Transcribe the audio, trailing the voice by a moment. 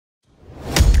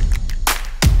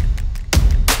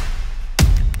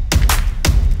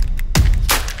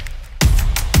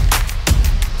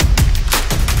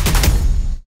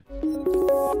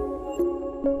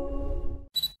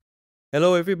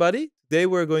Hello, everybody. Today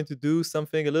we're going to do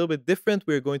something a little bit different.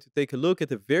 We're going to take a look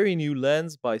at a very new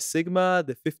lens by Sigma,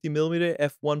 the 50mm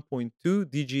f1.2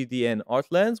 DGDN art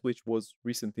lens, which was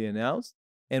recently announced.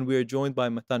 And we are joined by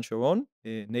Matan Sharon,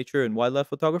 a nature and wildlife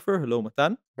photographer. Hello,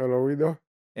 Matan. Hello, Ido.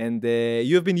 And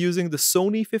you have been using the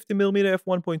Sony 50mm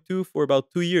f1.2 for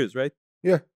about 2 years, right?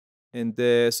 Yeah, And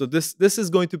so this is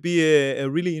going to be a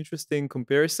really interesting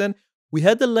comparison. We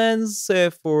had the lens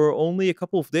for only a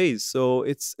couple of days, so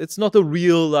it's not a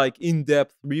real like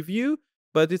in-depth review,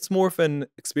 but it's more of an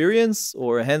experience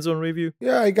or a hands-on review.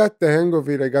 yeah, I got the hang of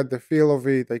it. I got the feel of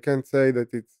it. I can't say that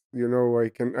it's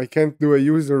I can't do a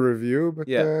user review, but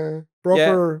Yeah, yeah.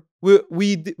 proper.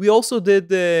 We also did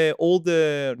all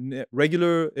the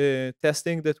regular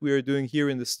testing that we are doing here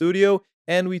in the studio,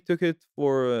 and we took it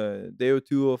for a day or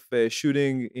two of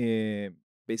shooting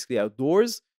basically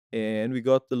outdoors, and we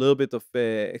got a little bit of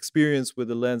experience with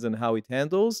the lens and how it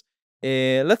handles.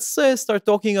 Let's start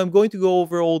talking. I'm going to go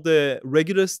over all the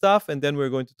regular stuff, and then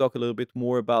we're going to talk a little bit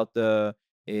more about the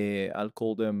I'll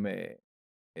call them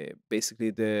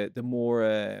basically the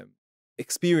more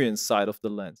experienced side of the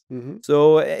lens. Hmm.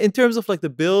 So in terms of like the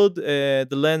build, the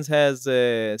lens has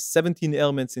 17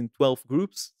 elements in 12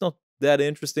 groups. Not that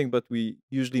interesting, but we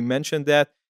usually mention that.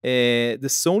 The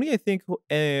Sony, I think,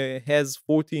 has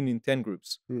 14 in 10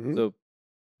 groups. Hmm. So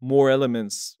more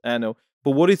elements. I know.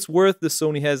 For what it's worth, the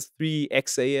Sony has 3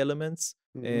 XA elements.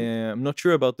 Hmm. I'm not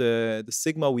sure about the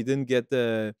Sigma. We didn't get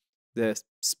the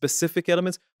specific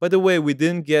elements. By the way, we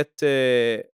didn't get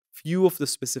few of the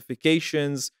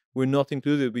specifications were not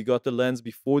included. We got the lens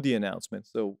before the announcement,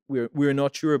 so we're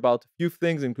not sure about a few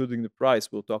things, including the price.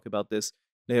 We'll talk about this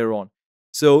later on.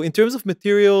 So in terms of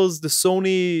materials, the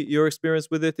Sony, your experience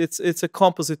with it, it's a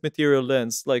composite material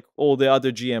lens, like all the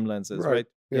other GM lenses, Right. right?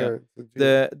 Yeah. Yeah. It's a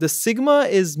GM. The Sigma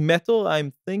is metal.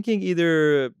 I'm thinking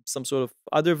either some sort of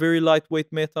other very lightweight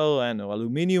metal, I don't know,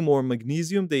 aluminum or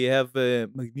magnesium. They have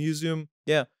magnesium.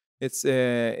 Yeah, it's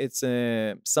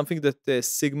something that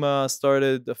Sigma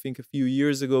started, I think, a few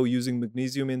years ago using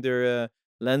magnesium in their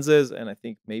lenses, and I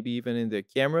think maybe even in their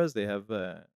cameras. They have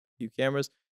a few cameras.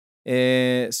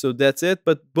 So that's it.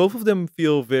 But both of them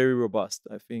feel very robust.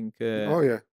 I think. Oh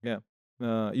yeah. Yeah.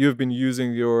 You've been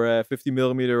using your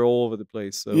 50mm all over the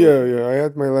place. So Yeah, yeah. I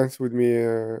had my lens with me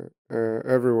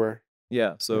everywhere.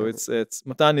 yeah. So Uh, it's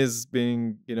Matan is being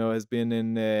has been in.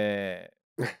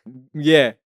 Yeah,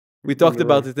 we in talked the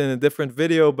about road. it in a different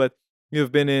video, but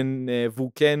you've been in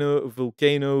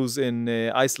volcanoes in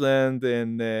Iceland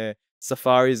and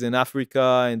safaris in Africa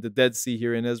and the Dead Sea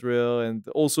here in Israel and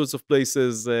all sorts of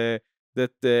places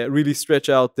that really stretch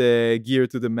out the gear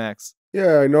to the max.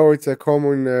 Yeah, I know it's a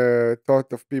common thought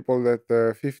of people that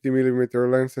 50 millimeter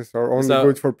lenses are only So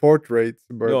good for portraits,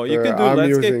 but no, you can do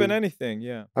landscape and anything.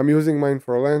 Yeah. I'm using mine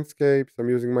for landscapes. I'm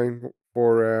using mine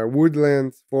for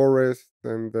woodlands, forests,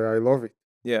 and I love it.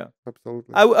 Yeah.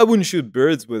 Absolutely. I wouldn't shoot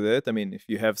birds with it. I mean, if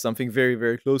you have something very,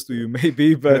 very close to you, maybe.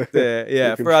 But you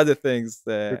yeah, can for other things,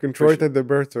 you can for throw it sure. at the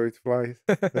bird so it flies.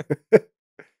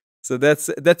 So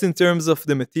that's in terms of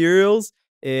the materials.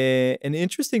 An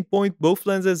interesting point: both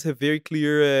lenses have very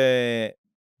clear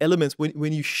elements.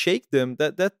 When you shake them,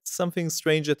 that's something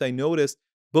strange that I noticed.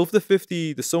 Both the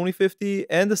Sony 50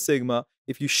 and the Sigma,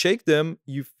 if you shake them,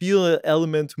 you feel an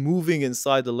element moving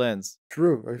inside the lens.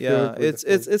 True, I feel Yeah, it with the it's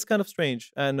same. it's kind of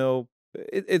strange. I know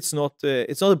it's not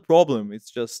a problem. It's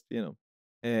just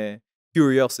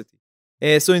curiosity.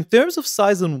 So in terms of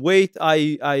size and weight,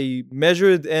 I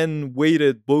measured and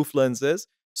weighted both lenses.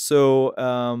 So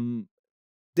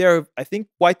they're I think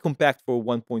quite compact for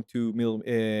 1.2 mil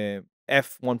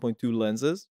f 1.2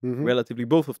 lenses, Hmm. relatively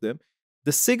both of them.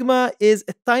 The Sigma is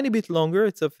a tiny bit longer.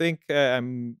 It's I think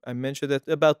I mentioned that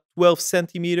about 12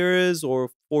 centimeters or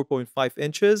 4.5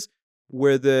 inches,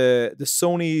 where the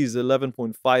Sony is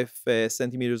 11.5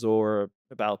 centimeters or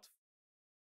about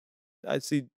I'd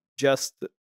say just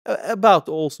about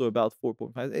also about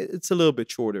 4.5. It's a little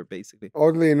bit shorter, basically.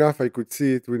 Oddly enough, I could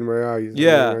see it with my eyes. I mean,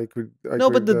 Yeah. I No,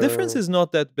 but could. the difference is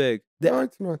not that big. No,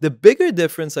 it's not. The bigger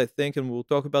difference, I think, and we'll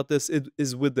talk about this,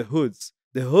 is with the hoods.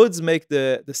 The hoods make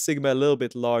the Sigma a little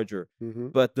bit larger, Hmm.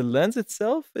 but the lens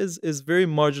itself is very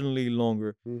marginally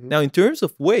longer. Hmm. Now, in terms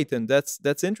of weight, and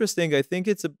that's interesting. I think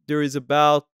there is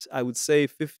about, I would say,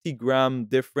 50-gram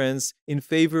difference in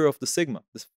favor of the Sigma.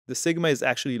 The Sigma is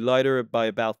actually lighter by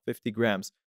about 50 grams.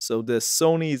 So the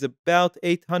Sony is about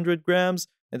 800 grams,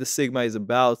 and the Sigma is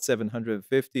about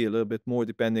 750, a little bit more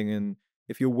depending on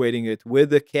if you're weighting it with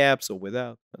the caps or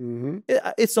without. Hmm.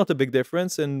 It's not a big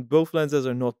difference, and both lenses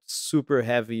are not super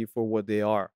heavy for what they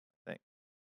are, I think.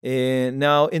 And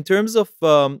now, in terms of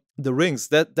the rings,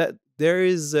 that there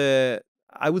is,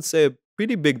 I would say,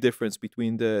 pretty big difference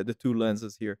between the two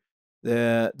lenses here.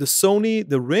 The Sony,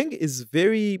 the ring is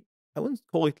very, I wouldn't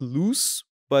call it loose,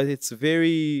 but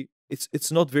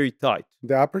it's not very tight.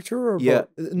 The aperture or Yeah,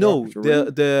 both? The no, aperture ring?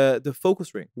 the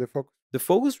focus ring. The focus. The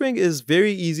focus ring is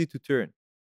very easy to turn.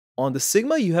 On the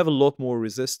Sigma, you have a lot more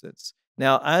resistance.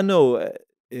 Now, I know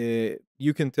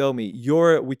you can tell me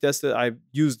we tested. I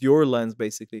used your lens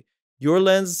basically. Your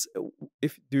lens,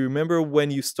 if do you remember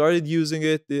when you started using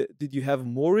it? Did you have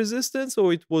more resistance,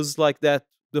 or it was like that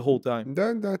the whole time?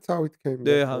 That's how it came.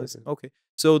 The That's how it house. came. Okay.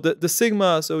 So the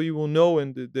Sigma, so you will know,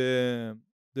 and the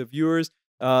viewers,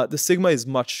 the Sigma is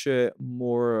much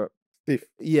more. Stiff.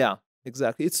 Yeah,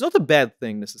 exactly. It's not a bad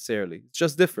thing necessarily. It's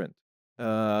just different.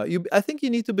 I think you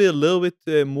need to be a little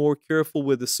bit more careful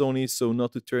with the Sony, so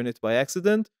not to turn it by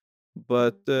accident.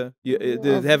 But did it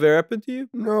I've, ever happen to you?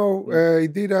 no, Mm.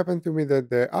 it did happen to me that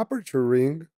the aperture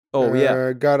ring Oh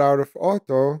yeah, got out of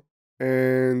auto,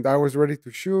 and I was ready to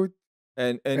shoot,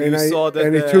 and and you saw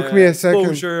that it took me the a second.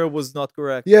 exposure was not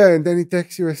correct. Yeah, and then it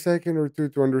takes you a second or two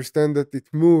to understand that it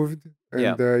moved,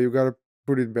 Yeah. and you gotta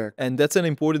put it back. And that's an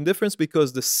important difference because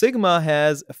the Sigma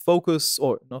has a focus,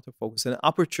 or not a focus, an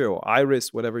aperture or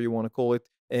iris, whatever you want to call it,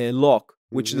 a lock,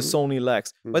 which the Mm-hmm. Sony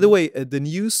lacks. By the Mm-hmm. way, the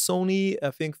new Sony,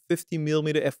 I think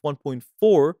 50mm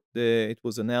f1.4, it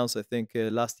was announced, I think,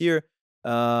 last year,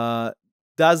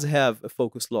 does have a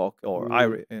focus lock or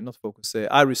iris, not focus,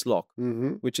 iris lock,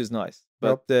 Mm-hmm. which is nice.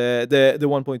 Yep. But the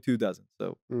 1.2 doesn't.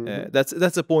 So Mm-hmm.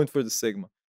 that's a point for the Sigma.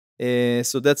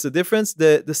 So that's the difference.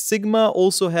 The Sigma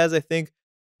also has, I think,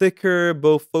 thicker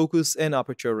both focus and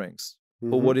aperture rings. For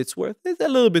Mm-hmm. what it's worth, it's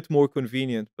a little bit more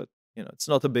convenient, but it's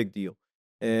not a big deal.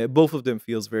 Both of them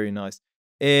feels very nice.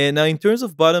 And now, in terms of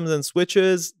buttons and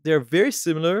switches, they're very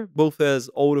similar. Both has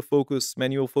autofocus,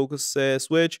 manual focus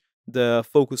switch, the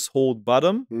focus hold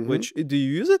button. Mm-hmm. Which do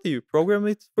you use it? Do you program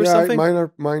it for Yeah, something?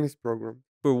 mine is programmed.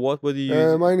 For what? What do you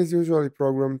use? Mine is usually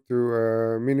programmed to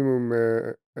minimum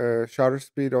shutter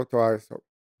speed auto ISO,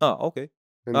 Oh, okay.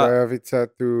 and I have it set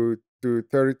to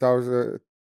 30,000,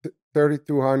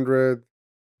 3200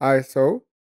 ISO,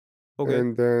 Okay. and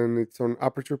then it's on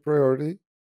aperture priority.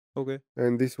 Okay.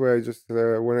 And this way, I just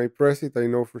when I press it, I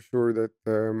know for sure that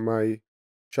my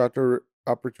shutter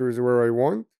aperture is where I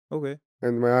want, Okay.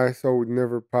 and my ISO would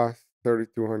never pass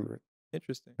 3200.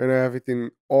 Interesting. And I have it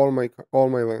in all my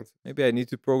lenses. Maybe I need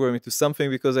to program it to something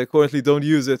because I currently don't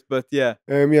use it. But yeah,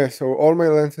 Yeah. So all my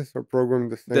lenses are programmed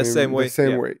the same way. the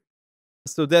same Yeah. way.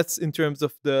 So that's in terms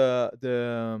of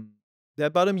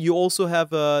that bottom. You also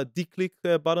have a declick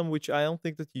bottom, which I don't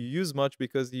think that you use much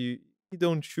because you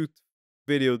don't shoot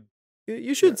video.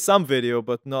 You shoot Yeah. some video,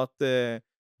 but not. No,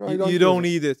 I You use don't it.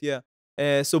 need it. Yeah.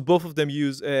 So both of them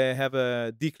have a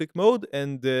declick mode,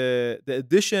 and the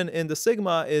addition in the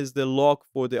Sigma is the lock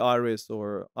for the iris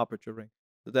or aperture ring.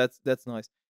 So that's nice.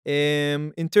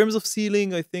 In terms of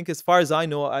sealing, I think as far as I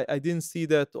know, I didn't see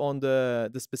that on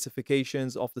the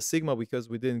specifications of the Sigma because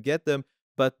we didn't get them.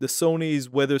 But the Sony is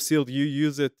weather sealed. You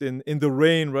use it in the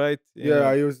rain, right? Yeah,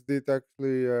 I used it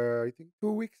actually. I think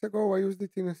 2 weeks ago. I used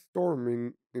it in a storm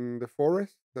in the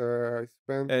forest. I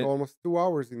spent And almost 2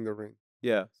 hours in the rain.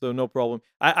 yeah, so no problem.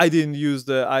 I didn't use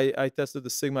I tested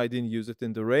the Sigma. I didn't use it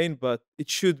in the rain, but it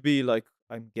should be like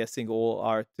I'm guessing all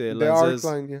art The art lenses.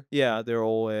 line, yeah. Yeah, they're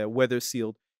all weather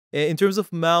sealed. In terms of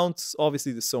mounts,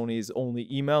 obviously the Sony is only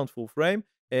E mount full frame.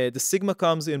 The Sigma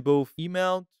comes in both E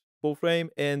mount full frame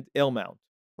and L mount.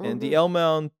 Oh, And the nice. L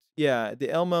mount, yeah, the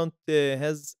L mount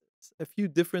has a few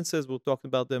differences. We'll talk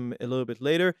about them a little bit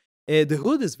later. The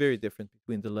hood is very different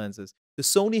between the lenses. The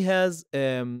Sony has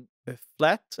a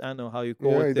flat, I don't know how you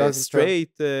call Yeah, it, it doesn't have.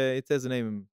 straight. It has a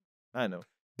name. I don't know.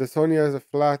 The Sony has a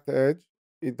flat edge.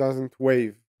 It doesn't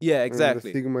wave, Yeah, and the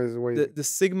exactly. Sigma is The wavy. the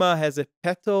Sigma has a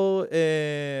petal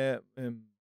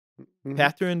Mhm.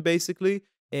 pattern basically.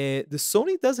 The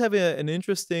Sony does have an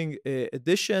interesting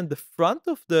addition. The front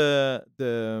of the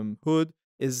hood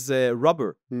is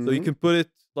rubber, so you Mhm. can put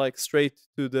it like straight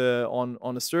to the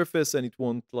on a surface, and it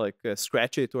won't like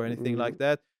scratch it or anything like Mhm.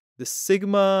 that. The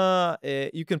Sigma,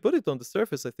 you can put it on the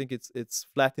surface. I think it's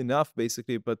flat enough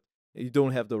basically, but you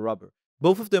don't have the rubber.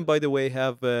 Both of them, by the way,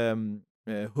 have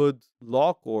hood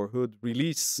lock or hood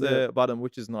release Yeah. button,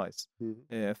 which is nice.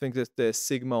 Mhm. I think that the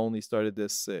Sigma only started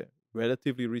this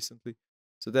relatively recently.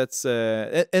 So that's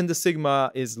and the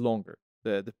Sigma is longer.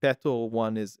 The petal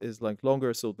one is like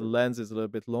longer, so the lens is a little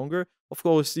bit longer. Of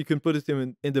course, you can put it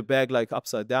in the bag like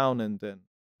upside down, and then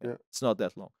Yeah. it's not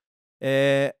that long.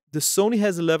 The Sony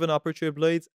has 11 aperture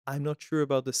blades. I'm not sure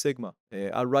about the Sigma.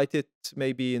 I'll write it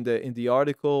maybe in the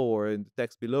article or in the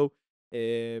text below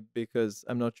because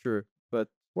I'm not sure. But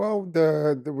Well,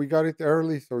 we got it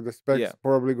early, so the Yeah. specs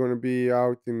probably going to be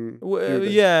out in few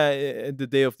days. Yeah, the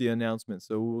day of the announcement,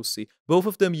 so we'll see. Both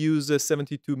of them use a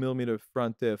 72mm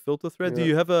front filter thread. Do Yeah.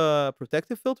 you have a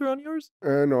protective filter on yours?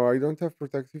 No, I don't have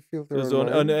protective filter Is on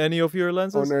on mine, any of your on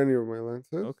lenses? any of my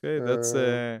lenses. Okay, that's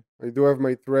I do have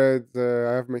my threads.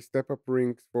 I have my step-up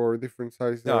rings for different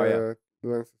size oh yeah.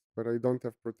 lenses, but I don't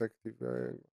have protective.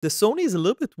 The Sony is a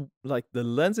little bit like the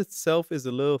lens itself is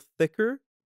a little thicker,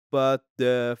 but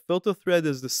the filter thread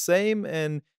is the same,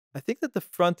 and I think that the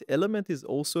front element is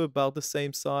also about the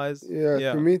same size. Yeah, to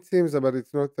Yeah. me it seems, but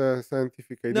it's not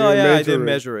scientific. I No, didn't yeah, I didn't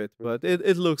measure it. measure it, but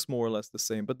it looks more or less the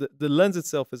same. But the lens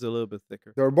itself is a little bit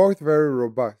thicker. They're both very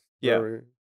robust. Yeah. Very.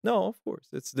 No, of course.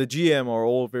 It's the GM are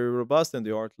all very robust, and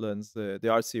the art lens, the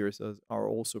art series are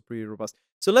also pretty robust.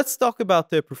 So let's talk about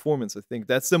the performance. I think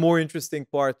that's the more interesting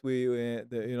part.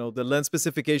 The lens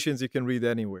specifications you can read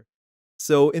anywhere.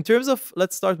 So in terms of,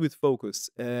 let's start with focus.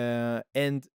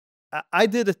 And I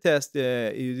did a test.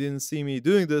 You didn't see me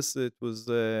doing this. It was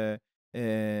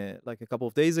like a couple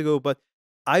of days ago, but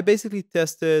I basically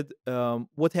tested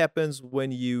what happens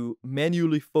when you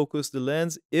manually focus the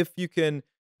lens. If you can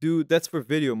do that's for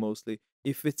video mostly.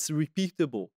 If it's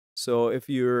repeatable, so if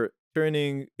you're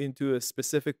turning into a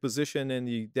specific position and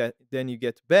then you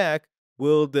get back,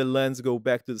 will the lens go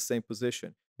back to the same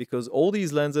position? Because all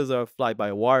these lenses are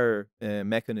fly-by-wire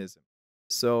mechanism.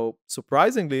 So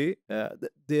surprisingly,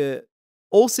 the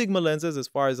all Sigma lenses, as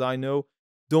far as I know,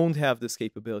 don't have this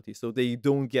capability. So they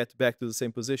don't get back to the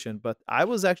same position. But I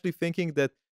was actually thinking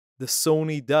that the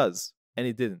Sony does, and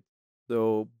it didn't.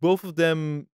 So both of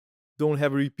them don't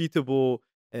have a repeatable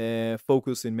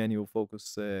focus in manual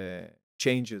focus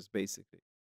changes, basically.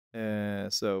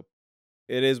 So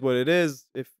it is what it is.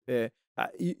 If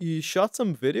you shot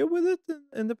some video with it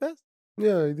in the past,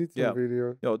 Yeah, I did some yeah,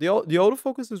 videos. no, the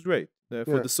autofocus is great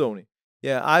for Yeah. the Sony.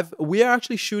 Yeah, we are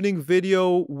actually shooting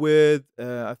video with.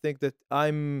 I think that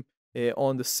I'm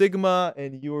on the Sigma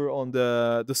and you're on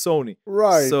the Sony.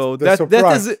 Right. So The that is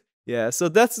surprise. yeah. So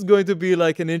that's going to be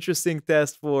like an interesting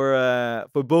test for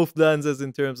both lenses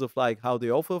in terms of like how they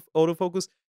autofocus.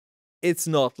 It's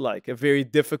not like a very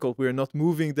difficult. We're not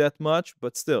moving that much,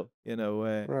 but still,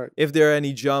 Right. if there are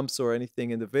any jumps or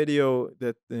anything in the video,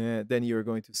 that then you're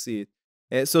going to see it.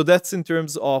 So that's in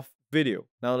terms of video.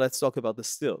 Now let's talk about the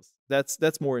stills.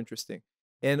 That's more interesting.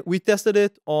 And we tested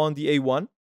it on the A1,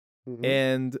 Hmm.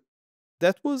 and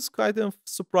that was kind of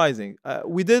surprising.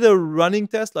 We did a running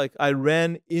test. Like I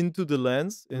ran into the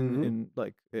lens Hmm. in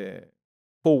like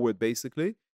forward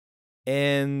basically,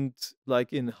 and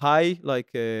like in high,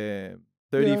 like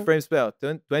 30 Yeah. frames per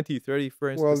 20, 30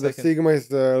 frames per Well, the second. Sigma is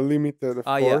limited, of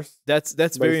Ah, yeah, course, that's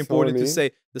by very important to Sony.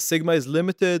 say. The Sigma is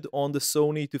limited on the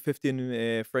Sony to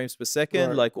 15 frames per second,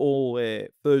 Right. like all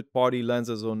third-party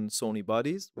lenses on Sony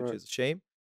bodies, which Right. is a shame.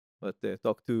 But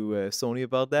talk to Sony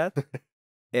about that.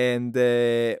 And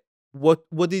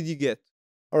what did you get?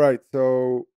 All right.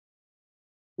 So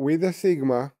with the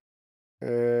Sigma,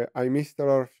 I missed a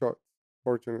lot of shots.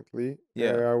 Fortunately,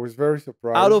 Yeah, I was very out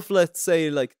surprised. of let's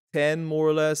say like 10 more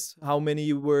or less, how many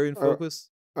you were in Uh, focus?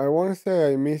 I want to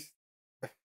say I missed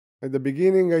at the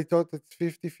beginning. I thought it's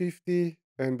 50-50,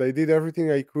 and I did everything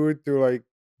I could to like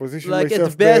position Like at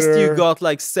myself best, you better. got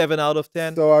like 7 out of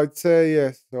 10. So I'd say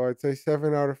yes. So I'd say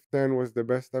 7 out of 10 was the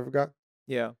best I've got.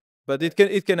 Yeah, but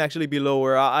it can actually be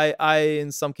lower. I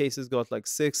in some cases got like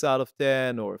 6 out of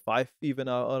 10 or 5 even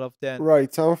out of 10.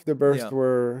 Right. Some of the bursts Yeah,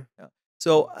 were. yeah.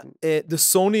 So the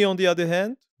Sony, on the other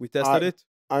hand, we tested I it.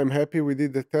 I'm happy we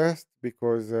did the test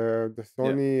because the Yeah,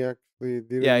 Sony actually yeah,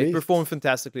 didn't it miss. performed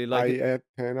fantastically. I Like had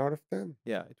 10 out of 10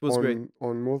 yeah, it was great.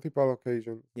 on multiple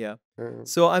occasions. Yeah. Um,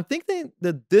 So I'm thinking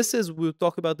that this is, we'll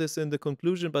talk about this in the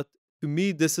conclusion, but to me,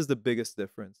 this is the biggest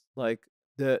difference. Like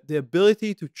the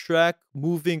ability to track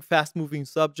fast moving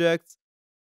subjects.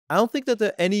 I don't think that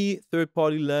any third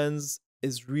party lens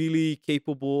is really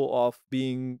capable of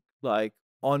being like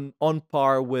on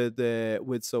par with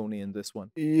Sony in this one.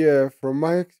 yeah, from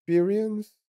my experience,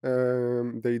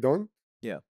 they don't.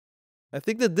 Yeah. I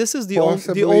think that this is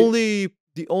Possibly,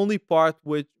 the only part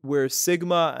where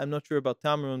Sigma, I'm not sure about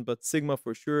Tamron, but Sigma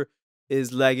for sure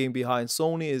is lagging behind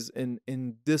Sony is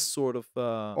in this sort of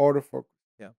autofocus.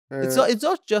 yeah. Uh, It's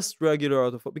not just regular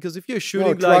autofocus, because if you're no,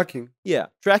 shooting like tracking. yeah,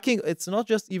 tracking, it's not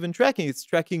just even tracking, it's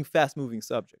tracking fast moving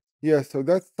subjects. Yeah, so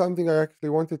that's something I actually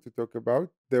wanted to talk about.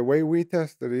 The way we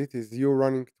tested it is you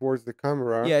running towards the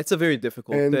camera. Yeah, it's a very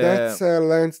difficult And that's a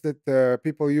lens that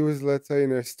people use, let's say,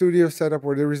 in a studio setup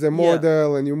where there is a yeah.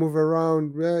 model and you move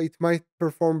around. Well, it might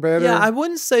perform Yeah, I better.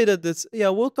 wouldn't say that this. Yeah,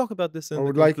 we'll talk about this I in the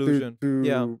would like to conclusion. to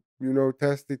Yeah,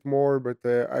 test it more, but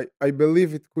I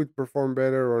believe it could perform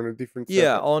better on a different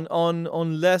Yeah, setup.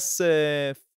 on less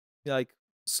like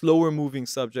slower moving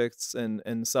subjects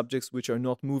and subjects which are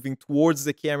not moving towards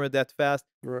the camera that fast.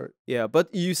 Right. Yeah,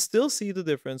 but you still see the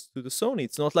difference to the Sony.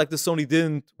 It's not like the Sony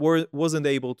wasn't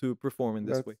able to perform in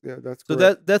this way. That's So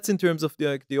correct. that's in terms of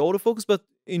the autofocus, but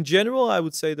in general, I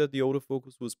would say that the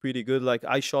autofocus was pretty good. Like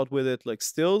I shot with it like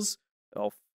stills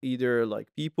of either like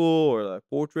people or like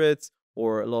portraits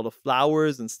or a lot of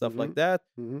flowers and stuff Mm-hmm. like that.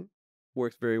 Mm-hmm.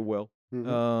 Works very well.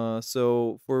 Mm-hmm.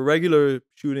 So for regular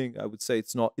shooting, I would say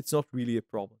it's not really a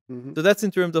problem. Mm-hmm. So that's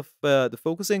in terms of the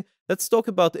focusing. Let's talk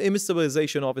about the image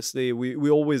stabilization. Obviously, we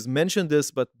always mention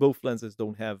this, but both lenses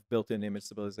don't have built-in image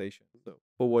stabilization. So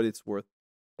for what it's worth,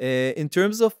 in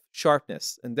terms of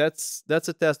sharpness, and that's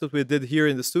a test that we did here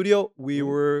in the studio. We Mm-hmm.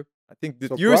 were, I think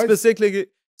that you Surprise!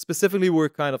 specifically were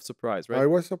kind of surprised, right? I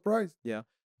was surprised. Yeah.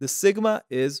 The Sigma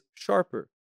is sharper.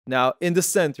 Now, in the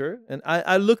center, and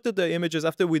I looked at the images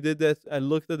after we did that, I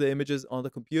looked at the images on the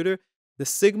computer. The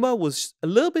Sigma was a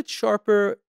little bit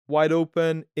sharper, wide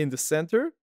open in the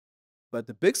center, but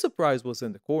the big surprise was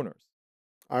in the corners.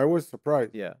 I was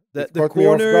surprised. Yeah. It The caught me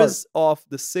off guard. corners of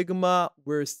the Sigma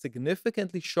were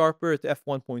significantly sharper at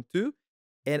f1.2.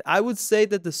 And I would say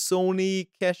that the Sony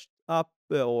catched up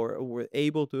or were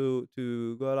able to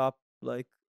go up like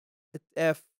at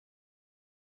f.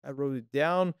 I wrote it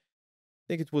down. I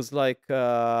think it was like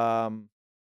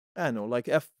I don't know, like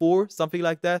F4, something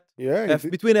like that. Yeah, F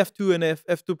between F2 and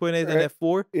F2.8 and uh,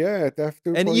 F4. yeah, at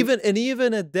f2. And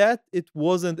even at that, it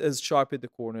wasn't as sharp at the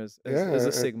corners as Yeah,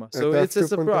 a Sigma. at So it's a f2.8.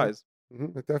 surprise.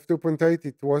 At f2.8,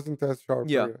 it wasn't as sharper.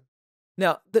 Yeah. Yeah.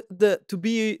 Now, the to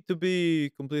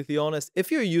be completely honest,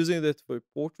 if you're using it for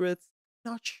portraits,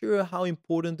 not sure how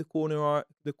important the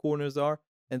corners are,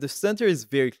 and the center is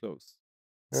very close.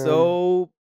 Um,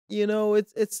 So,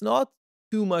 it's not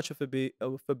too much of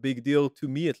a big deal to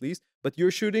me at least, but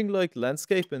you're shooting like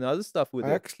landscape and other stuff with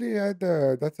I it. actually had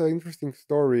that's an interesting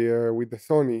story with the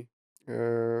Sony.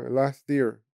 Last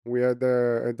year, we had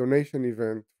a donation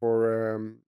event for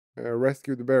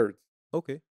rescued birds,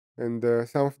 Okay. and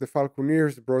some of the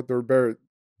falconeers brought their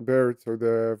birds, so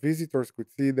the visitors could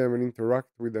see them and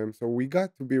interact with them. So we got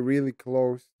to be really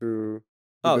close to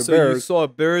Oh, the so you birds. saw a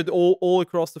bird all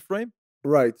across the frame?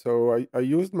 Right. So I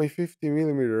used my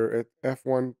 50mm at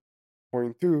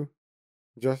f1.2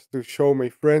 just to show my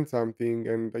friend something,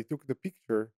 and I took the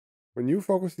picture. When you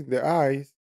focus in the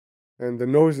eyes and the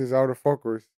nose is out of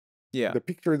focus, Yeah. the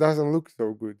picture doesn't look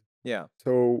so good. Yeah.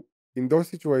 So in those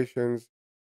situations,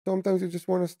 sometimes you just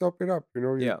want to stop it up.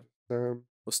 You Yeah. just,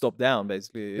 Or stop down yeah,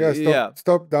 basically. stop Yeah.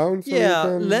 stop down so you Yeah,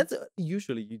 can.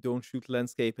 usually you don't shoot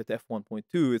landscape at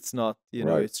f1.2. It's not,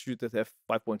 Right. it's shoot at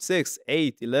f5.6,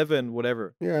 8, 11, whatever.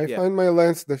 Yeah, I Yeah. find my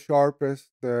lens the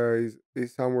sharpest is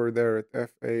somewhere there at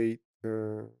f8.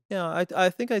 Yeah, I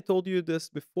think I told you this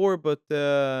before, but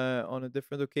on a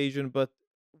different occasion. But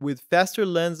with faster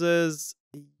lenses,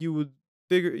 you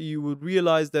would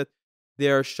realize that they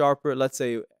are sharper. Let's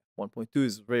say 1.2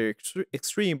 is very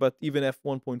extreme, but even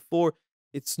f1.4,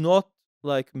 it's not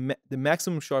like the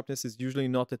maximum sharpness is usually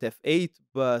not at f8,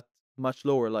 but much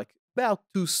lower, like about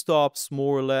 2 stops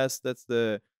more or less. That's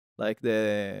the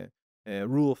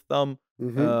rule of thumb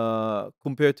Mm-hmm.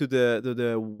 compared to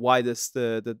the widest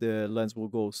that the lens will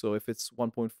go. So if it's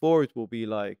 1.4, it will be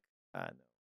like I don't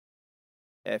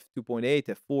know, f2.8,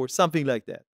 f4, something like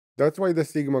that. That's why the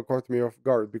Sigma caught me off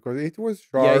guard because it was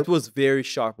Yeah, it sharp was very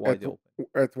sharp, at wide open.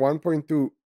 at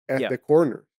 1.2 at Yeah, the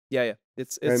corner, yeah. and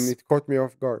It's it caught me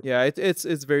off guard. yeah,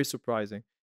 it's very surprising.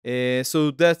 So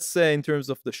that's in terms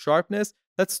of the sharpness.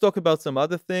 Let's talk about some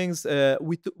other things.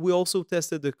 We also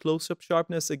tested the close-up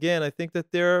sharpness again. I think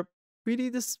that they're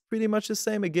pretty much the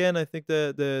same. Again, I think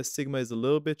the Sigma is a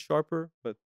little bit sharper,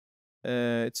 but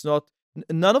it's not.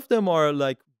 None of them are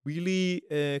like really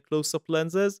close-up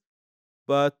lenses.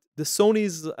 But the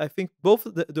Sony's, I think both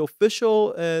the official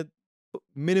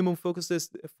minimum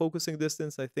focusing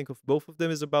distance, I think of both of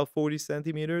them is about 40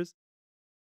 centimeters.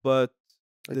 But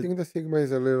I the think the Sigma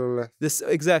is a little less. this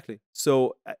exactly.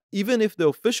 So even if the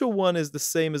official one is the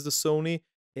same as the Sony,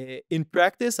 in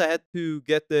practice I had to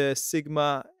get the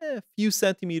Sigma a few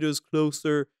centimeters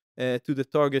closer to the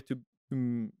target to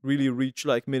really reach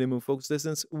like minimum focus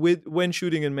distance with when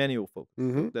shooting in manual focus.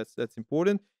 Mm-hmm. So that's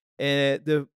important.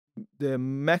 The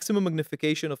maximum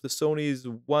magnification of the Sony is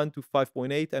 1 to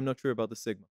 5.8. I'm not sure about the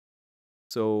Sigma.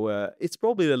 So it's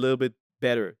probably a little bit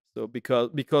better. So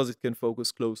because it can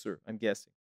focus closer, I'm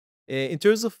guessing. In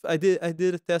terms of, I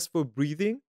did a test for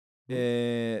breathing.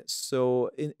 So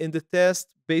in the test,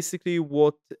 basically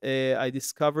what I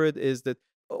discovered is that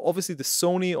obviously the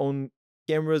Sony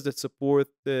cameras that support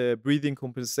breathing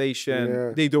compensation,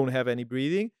 Yes. they don't have any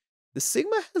breathing. The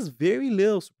Sigma has very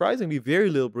little, surprisingly, very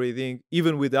little breathing,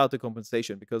 even without the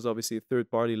compensation, because obviously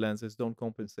third-party lenses don't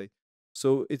compensate.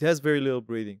 So it has very little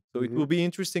breathing. So it Mm-hmm. will be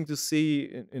interesting to see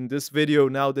in this video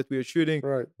now that we are shooting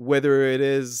Right. whether it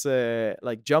is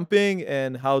like jumping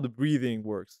and how the breathing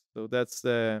works. So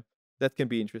that can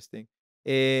be interesting.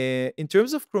 In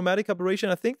terms of chromatic aberration,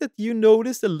 I think that you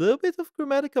noticed a little bit of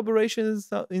chromatic aberration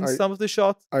in I some of the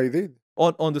shots I did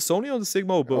on the Sony, on the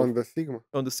Sigma, or both? on the Sigma.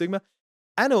 On the Sigma.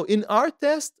 I know in our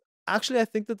test, actually, I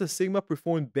think that the Sigma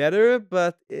performed better,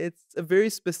 but it's a very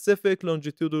specific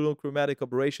longitudinal chromatic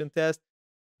aberration test.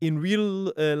 In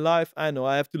real life, I know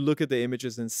I have to look at the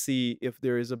images and see if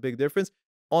there is a big difference.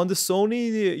 On the Sony,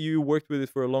 you worked with it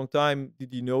for a long time.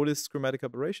 Did you notice chromatic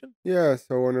aberration? Yeah,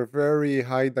 so on a very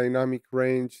high dynamic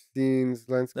range scenes,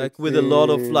 landscape Like with a lot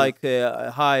of scenes. like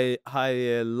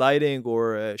high lighting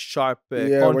or sharp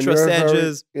Yeah, contrast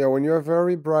edges. when you have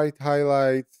very bright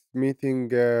highlights meeting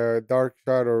dark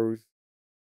shadows.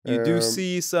 You do Um,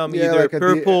 see some yeah, either like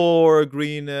purple or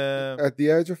green at the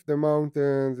edge of the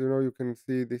mountains, you can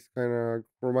see this kind of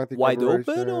chromatic wide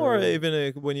open, or aberration.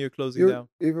 even when you're closing You down?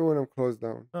 even when I'm closed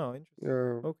down. Oh, interesting.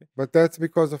 Yeah, Okay. but that's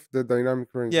because of the dynamic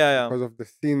range. Yeah, It's yeah. because of the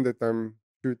scene that I'm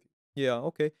shooting. Yeah,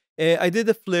 okay. I did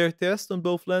a flare test on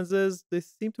both lenses. They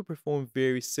seem to perform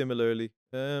very similarly.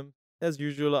 As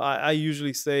usual, I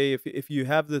usually say if you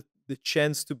have the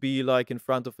chance to be like in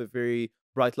front of a very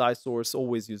bright light source,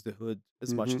 always use the hood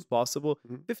as much Mm-hmm. as possible.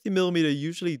 Mm-hmm. 50mm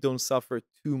usually don't suffer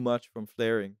too much from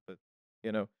flaring, but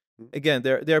you know, Mm-hmm. again,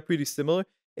 they're pretty similar.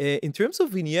 In terms of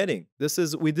vignetting,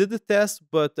 we did the test,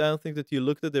 but I don't think that you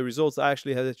looked at the results. I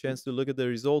actually had a chance to look at the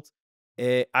results.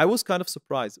 I was kind of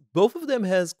surprised. Both of them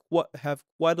have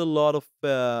quite a lot of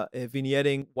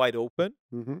vignetting wide open.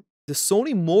 Mm-hmm. The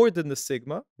Sony more than the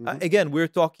Sigma. Mm-hmm. Again, we're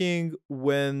talking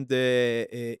when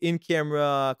the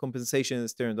in-camera compensation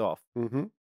is turned off. Mm-hmm.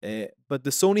 But the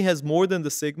Sony has more than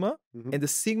the Sigma, Mm-hmm. and the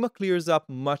Sigma clears up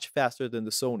much faster than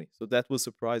the Sony. So that was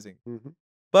surprising. Mm-hmm.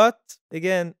 But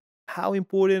again, how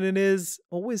important it is,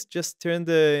 always just turn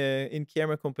the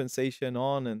in-camera compensation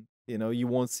on and you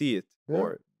won't see it, Yeah. or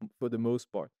for the most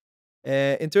part.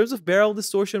 In terms of barrel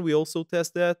distortion, we also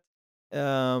test that.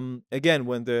 Again,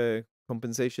 when the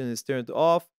compensation is turned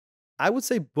off, I would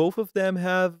say both of them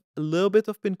have a little bit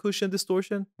of pincushion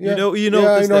distortion. Yeah. You Yeah,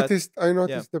 notice that. I Yeah.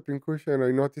 noticed the pincushion.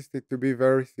 I noticed it to be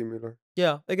very similar.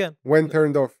 Yeah, again. When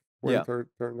turned off. Yeah.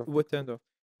 Turned off. What turned off?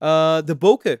 The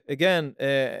bokeh, again,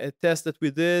 a test that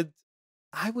we did,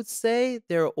 I would say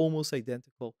they're almost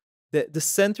identical. The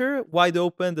center wide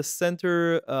open, the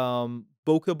center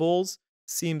bokeh balls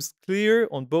seems clear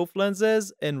on both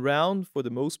lenses and round for the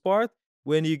most part.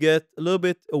 When you get a little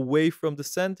bit away from the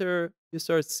center, you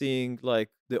start seeing like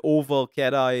the oval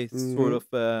cat eye sort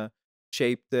Mm-hmm. of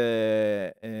shaped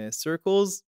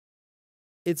circles.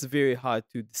 It's very hard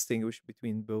to distinguish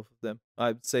between both of them. I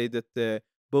would say that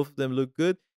both of them look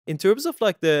good. In terms of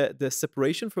like the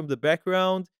separation from the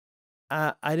background,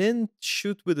 I didn't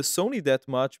shoot with the Sony that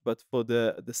much, but for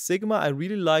the Sigma, I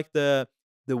really like the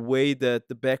way that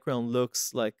the background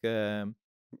looks like.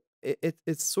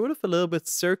 It's sort of a little bit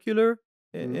circular.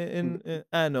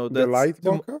 I know The that's light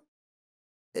bokeh?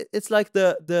 it's like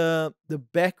the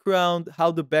background,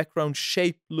 how the background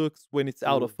shape looks when it's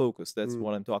out of Mm. focus. That's Mm.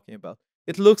 what I'm talking about.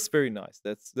 It looks very nice.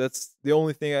 That's the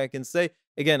only thing I can say.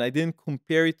 Again, I didn't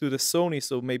compare it to the Sony,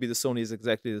 so maybe the Sony is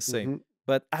exactly the same. Mm-hmm.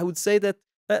 But I would say that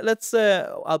let's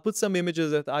I'll put some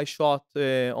images that I shot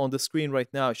on the screen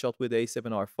right now. I shot with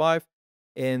A7R5,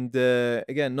 and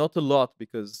again, not a lot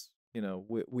because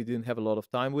we didn't have a lot of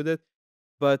time with it.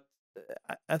 But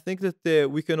I think that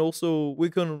we can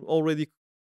already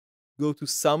go to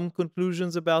some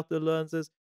conclusions about the lenses.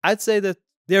 I'd say that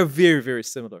they're very, very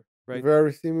similar, right?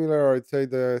 Very similar. I'd say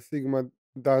the Sigma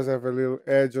does have a little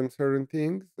edge on certain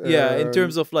things. Yeah, in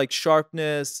terms of like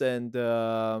sharpness and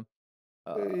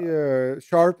Yeah,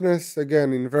 sharpness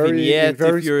again in vignette,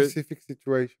 very if you're specific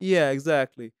situations. yeah,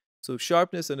 exactly. So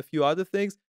sharpness and a few other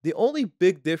things. The only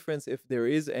big difference, if there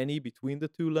is any, between the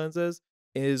two lenses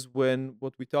is when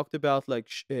what we talked about, like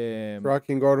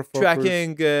Tracking autofocus.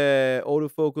 tracking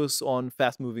autofocus on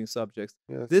fast moving subjects.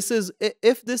 Yes,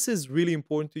 If this is really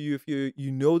important to you, if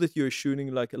you know that you're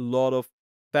shooting like a lot of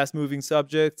fast moving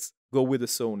subjects, go with the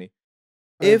Sony.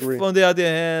 I If agree. on the other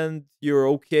hand you're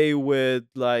okay with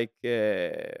like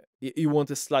you want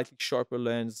a slightly sharper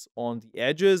lens on the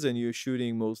edges and you're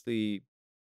shooting mostly,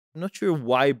 I'm not sure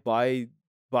why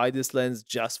buy this lens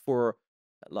just for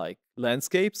like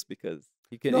landscapes, because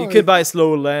you No, can buy a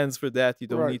slower lens for that. You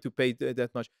don't right. need to pay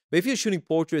that much. But if you're shooting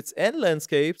portraits and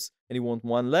landscapes and you want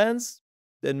one lens,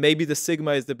 then maybe the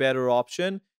Sigma is the better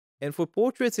option. And for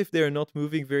portraits, if they're not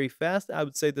moving very fast, I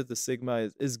would say that the Sigma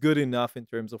is good enough in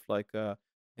terms of like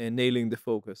nailing the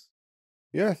focus.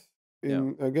 Yes. Yeah.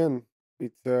 In again,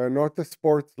 it's not a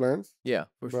sports lens, Yeah,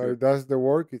 for but sure. it does the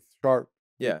work. It's sharp.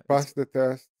 It Yeah, it's passed the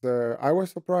test. I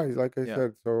was surprised, like I yeah,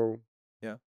 said. So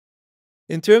yeah.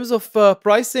 In terms of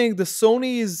pricing, the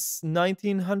Sony is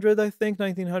 1,900, I think,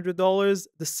 $1,900.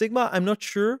 The Sigma, I'm not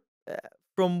sure. Uh,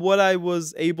 from what I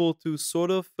was able to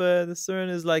sort of discern,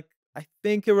 is like I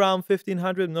think around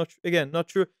 1,500. Not again, not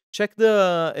sure. Check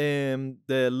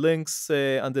the links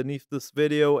underneath this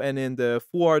video and in the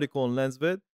full article on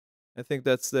LensVid. I think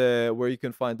that's where you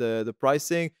can find the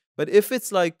pricing. But if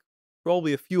it's like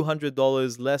probably a few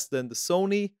 $100s less than the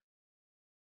Sony,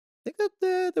 think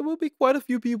that there will be quite a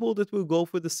few people that will go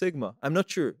for the Sigma. I'm not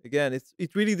sure. Again,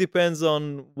 it really depends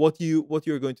on what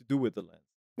you're going to do with the lens.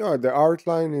 no, the art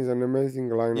line is an amazing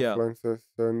line of Yeah, lenses,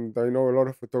 and I know a lot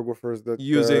of photographers that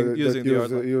using the use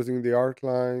art line. using the art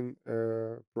line.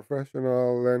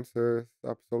 Professional lenses,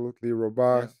 absolutely Yeah,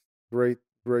 robust, great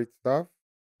stuff.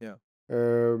 yeah,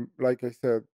 Like I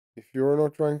said, if you're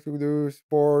not trying to do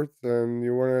sports and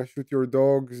you want to shoot your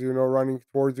dogs, running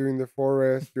towards you in the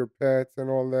forest, your pets and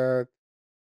all that,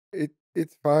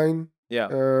 it's fine. yeah.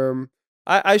 Um,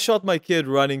 I shot my kid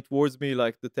running towards me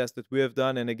like the test that we have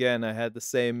done, and again I had the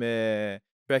same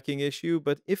tracking issue.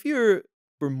 But if you're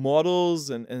for models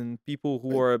and people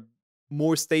who I, are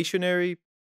more stationary,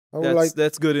 I would like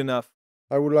that's good enough.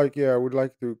 I would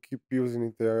like to keep using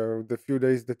it the few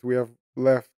days that we have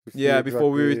left to see Yeah, before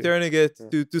we exactly. returning it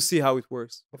Yeah. to see how it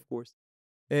works, of course.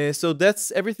 So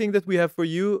that's everything that we have for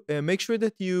you. Make sure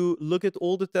that you look at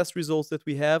all the test results that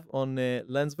we have on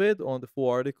LensVid on the full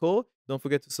article. Don't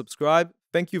forget to subscribe.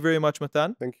 Thank you very much,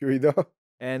 Matan, Thank you, Ida.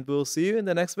 and we'll see you in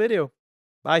the next video.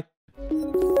 Bye.